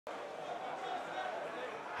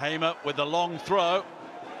Hamer with the long throw.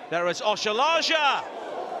 There is Oshilaja,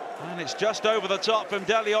 and it's just over the top from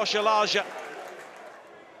Dele Oshilaja.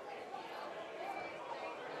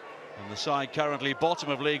 And the side currently bottom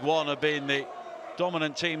of League One have been the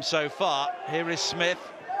dominant team so far. Here is Smith,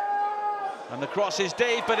 and the cross is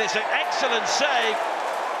deep, but it's an excellent save.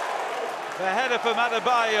 The header from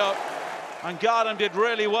Adebayo, and Gardner did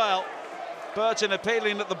really well. Burton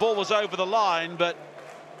appealing that the ball was over the line, but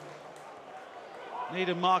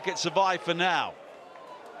Needham Market survived for now.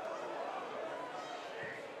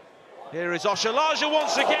 Here is Oshilaja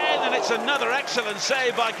once again, and it's another excellent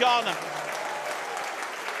save by Gardner.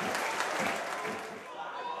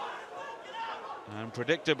 And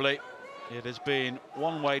predictably, it has been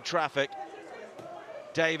one-way traffic.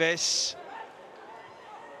 Davis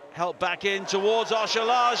helped back in towards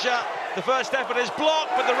Oshilaja. The first effort is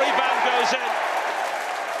blocked, but the rebound goes in.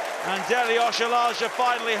 And Dele Oshilaja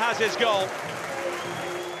finally has his goal.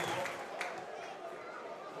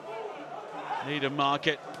 Needham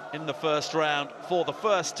Market in the first round for the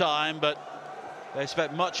first time, but they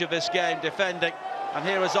spent much of this game defending. And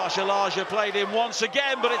here is Oshilaja, played in once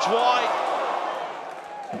again, but it's wide.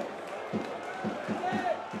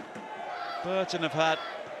 Burton have had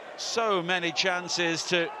so many chances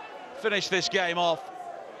to finish this game off,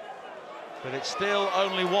 but it's still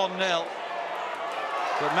only 1-0.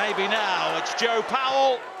 But maybe now it's Joe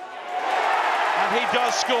Powell, and he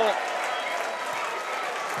does score.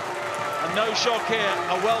 And no shock here,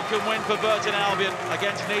 a welcome win for Burton Albion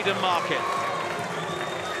against Needham Market.